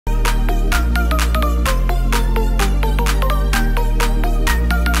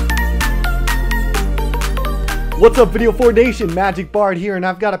What's up, Video 4 Nation? Magic Bard here, and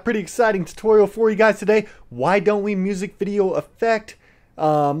I've got a pretty exciting tutorial for you guys today. Why don't we music video effect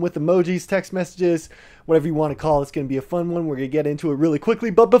with emojis, text messages, whatever you want to call it. It's going to be a fun one. We're going to get into it really quickly,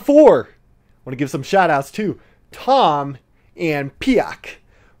 but before, I want to give some shout outs to Tom and Piak.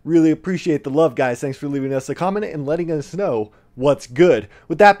 Really appreciate the love, guys. Thanks for leaving us a comment and letting us know what's good.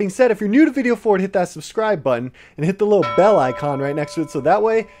 With that being said, if you're new to Video 4, hit that subscribe button and hit the little bell icon right next to it, so that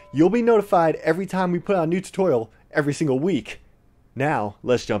way you'll be notified every time we put out a new tutorial every single week. Now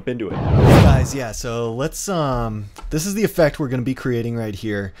let's jump into it. Hey guys, yeah, so let's this is the effect we're going to be creating right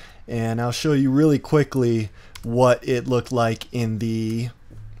here, and I'll show you really quickly what it looked like in the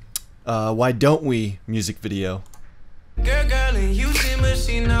Why Don't We music video. Girl, and you see, but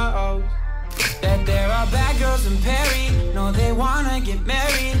she knows that there are bad girls in Paris. No, they wanna get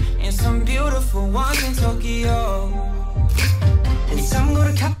married, and some beautiful ones in Tokyo. And some go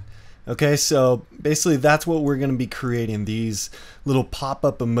to Okay, so basically that's what we're going to be creating, these little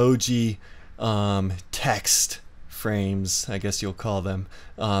pop-up emoji text frames, I guess you'll call them,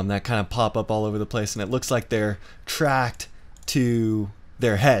 that kind of pop up all over the place, and it looks like they're tracked to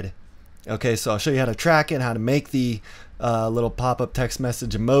their head. Okay, so I'll show you how to track it, how to make the little pop-up text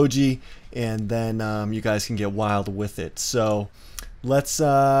message emoji, and then you guys can get wild with it. So let's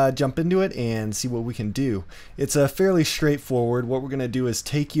jump into it and see what we can do. It's fairly straightforward. What we're going to do is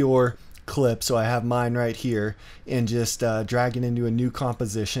take your clip, so I have mine right here, and just drag it into a new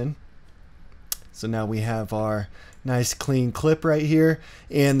composition. So now we have our nice clean clip right here,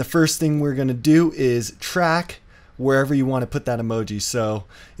 and the first thing we're going to do is track wherever you want to put that emoji. So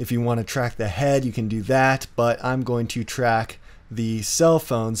if you want to track the head, you can do that, but I'm going to track the cell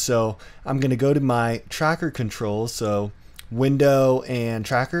phone. So I'm going to go to my tracker controls, so window and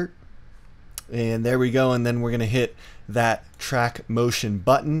tracker, and there we go. And then we're going to hit that track motion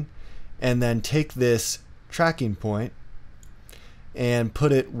button, and then take this tracking point and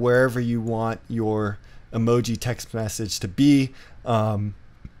put it wherever you want your emoji text message to be.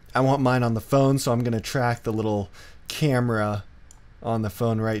 I want mine on the phone, so I'm going to track the little camera on the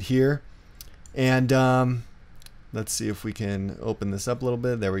phone right here. And let's see if we can open this up a little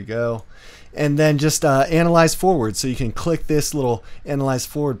bit. There we go. And then just analyze forward. So you can click this little analyze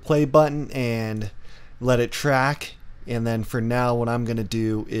forward play button and let it track. And then for now, what I'm going to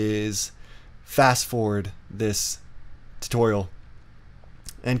do is fast forward this tutorial.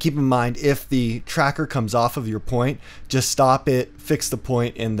 And keep in mind, if the tracker comes off of your point, just stop it, fix the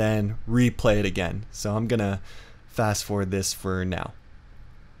point, and then replay it again. So I'm going to fast forward this for now.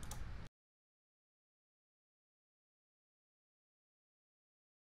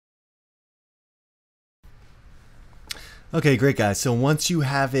 Okay, great guys. So once you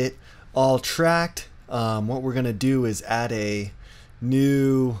have it all tracked, what we're going to do is add a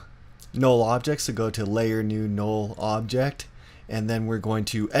new null object. So go to layer, new null object, and then we're going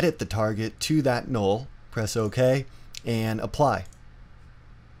to edit the target to that null. Press OK and apply.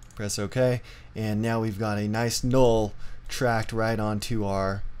 Press OK, and now we've got a nice null tracked right onto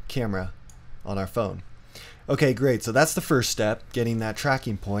our camera on our phone. Okay, great. So that's the first step, getting that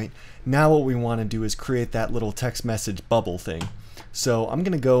tracking point. Now what we want to do is create that little text message bubble thing. So I'm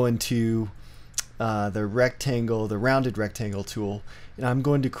going to go into the rectangle, the rounded rectangle tool, and I'm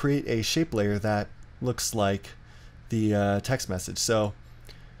going to create a shape layer that looks like the text message. So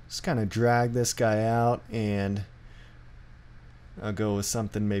just kind of drag this guy out, and I'll go with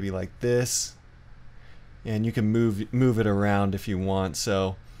something maybe like this, and you can move it around if you want.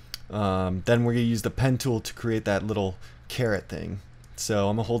 So then we're going to use the pen tool to create that little caret thing. So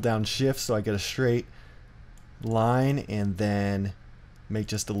I'm going to hold down shift so I get a straight line, and then make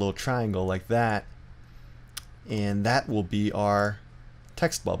just a little triangle like that, and that will be our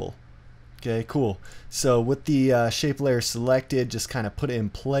text bubble. Okay, cool. So with the shape layer selected, just kind of put it in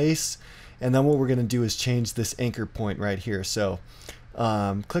place, and then what we're going to do is change this anchor point right here. So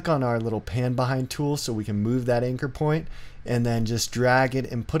click on our little pan behind tool so we can move that anchor point, and then just drag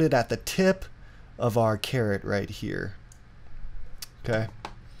it and put it at the tip of our caret right here. Okay,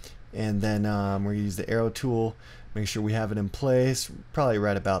 and then we're going to use the arrow tool, make sure we have it in place, probably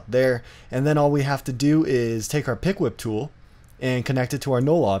right about there. And then all we have to do is take our pick whip tool and connect it to our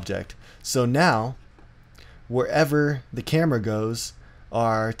null object. So now wherever the camera goes,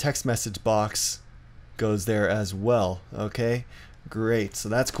 our text message box goes there as well. Okay, great. So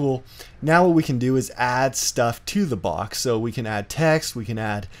that's cool. Now what we can do is add stuff to the box. So we can add text, we can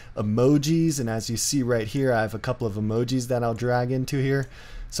add emojis, and as you see right here, I have a couple of emojis that I'll drag into here.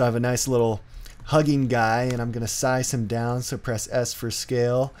 So I have a nice little hugging guy, and I'm going to size him down. So press S for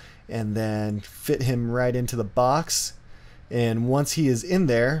scale, and then fit him right into the box. And once he is in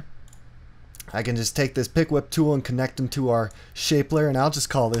there, I can just take this pick whip tool and connect them to our shape layer, and I'll just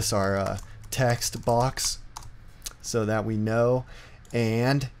call this our text box so that we know.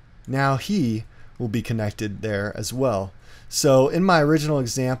 And now he will be connected there as well. So in my original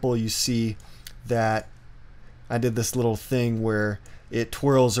example, you see that I did this little thing where it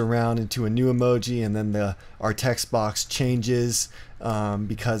twirls around into a new emoji, and then our text box changes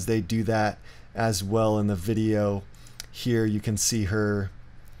because they do that as well in the video. Here you can see her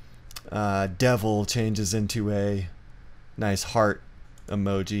devil changes into a nice heart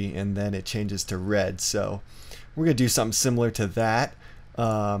emoji, and then it changes to red. So we're gonna do something similar to that.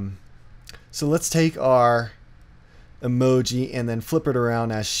 So let's take our emoji and then flip it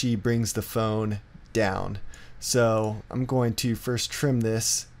around as she brings the phone down. So I'm going to first trim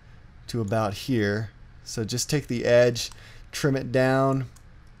this to about here. So just take the edge, trim it down,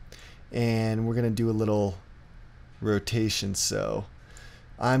 and we're gonna do a little rotation. So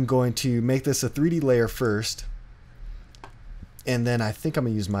I'm going to make this a 3D layer first, and then I think I'm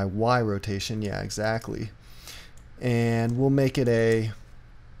gonna use my Y rotation. Yeah, exactly. And we'll make it a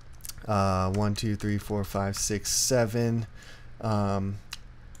 1, 2, 3, 4, 5, 6, 7.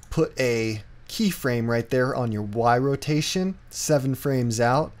 Put a keyframe right there on your Y rotation, 7 frames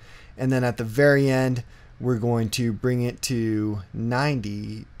out, and then at the very end we're going to bring it to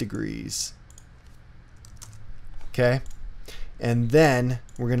 90 degrees. Okay, and then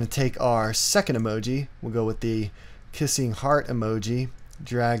we're going to take our second emoji. We'll go with the kissing heart emoji,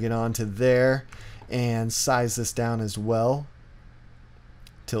 drag it onto there, and size this down as well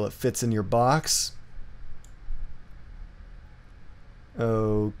till it fits in your box.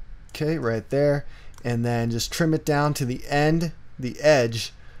 Okay, right there, and then just trim it down to the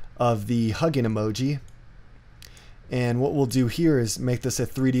edge of the hugging emoji. And what we'll do here is make this a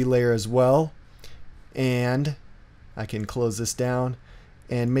 3D layer as well, and I can close this down,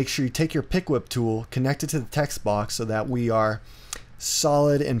 and make sure you take your pick whip tool, connect it to the text box so that we are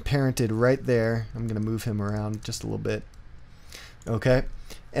solid and parented right there. I'm gonna move him around just a little bit. Okay,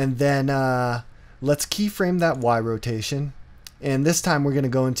 and then let's keyframe that Y rotation, and this time we're gonna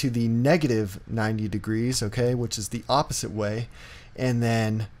go into the negative 90 degrees, okay, which is the opposite way, and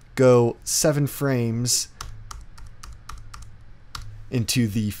then go 7 frames into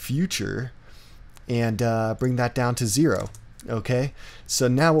the future and bring that down to 0. Okay, so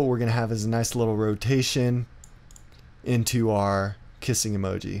now what we're gonna have is a nice little rotation into our kissing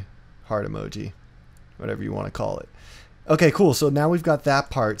emoji, heart emoji, whatever you want to call it. Okay, cool. So now we've got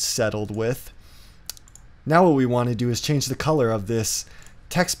that part settled with. Now what we want to do is change the color of this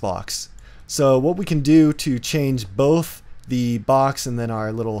text box. So what we can do to change both the box and then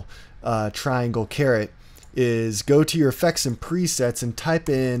our little triangle caret is go to your effects and presets and type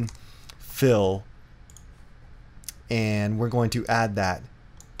in fill, and we're going to add that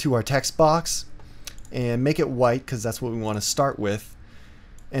to our text box and make it white because that's what we want to start with.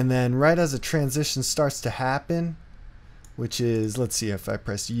 And then right as a transition starts to happen, which is, let's see if I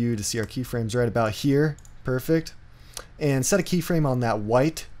press U to see our keyframes right about here, perfect, and set a keyframe on that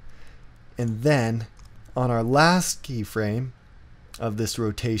white, and then on our last keyframe of this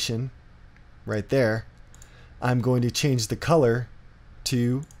rotation right there, I'm going to change the color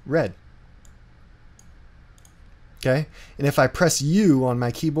to red. Okay, and if I press U on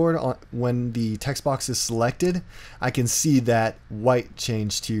my keyboard when the text box is selected, I can see that white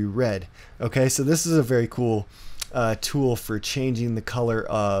change to red. Okay, so this is a very cool tool for changing the color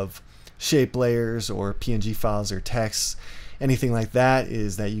of shape layers or PNG files or text, anything like that,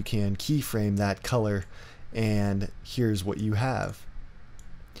 is that you can keyframe that color, and here's what you have.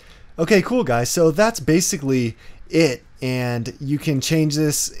 Okay, cool guys, so that's basically it, and you can change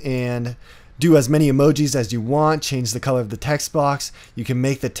this and do as many emojis as you want, change the color of the text box. You can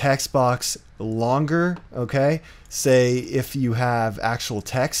make the text box longer, okay? Say if you have actual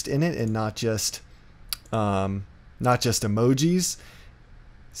text in it and not just emojis.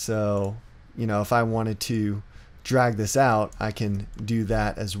 So, you know, if I wanted to drag this out, I can do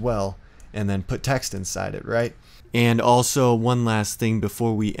that as well and then put text inside it, right? And also one last thing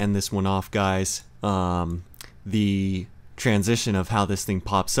before we end this one off, guys, the transition of how this thing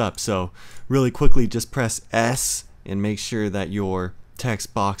pops up. So really quickly, just press S and make sure that your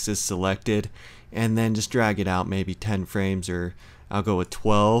text box is selected, and then just drag it out maybe 10 frames, or I'll go with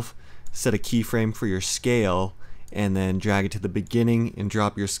 12. Set a keyframe for your scale and then drag it to the beginning and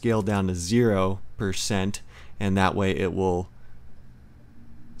drop your scale down to 0%, and that way it will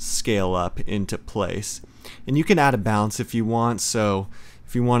scale up into place. And you can add a bounce if you want, so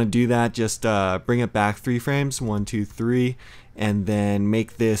if you want to do that, just bring it back 3 frames, 1, 2, 3, and then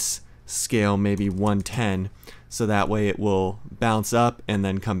make this scale maybe 110, so that way it will bounce up and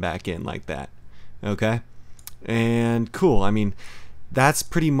then come back in like that. Okay, and cool. I mean, that's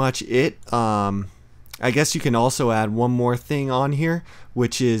pretty much it. I guess you can also add one more thing on here,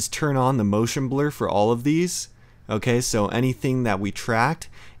 which is turn on the motion blur for all of these. Okay, so anything that we tracked,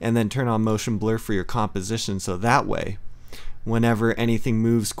 and then turn on motion blur for your composition, so that way whenever anything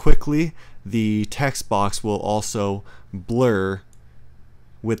moves quickly, the text box will also blur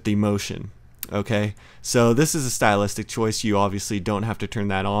with the motion. Okay, so this is a stylistic choice. You obviously don't have to turn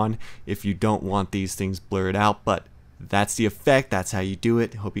that on if you don't want these things blurred out, but that's the effect. That's how you do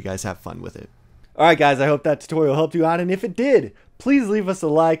it. Hope you guys have fun with it. Alright guys, I hope that tutorial helped you out, and if it did, please leave us a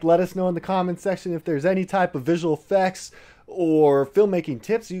like. Let us know in the comments section if there's any type of visual effects or filmmaking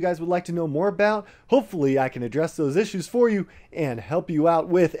tips you guys would like to know more about. Hopefully I can address those issues for you and help you out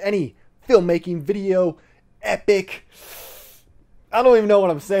with any filmmaking video epic. I don't even know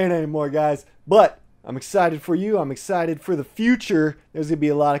what I'm saying anymore, guys, but I'm excited for you. I'm excited for the future. There's going to be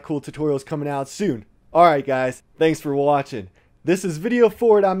a lot of cool tutorials coming out soon. Alright guys, thanks for watching. This is Video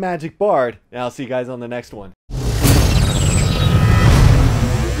Forward. I'm Magic Bard, and I'll see you guys on the next one.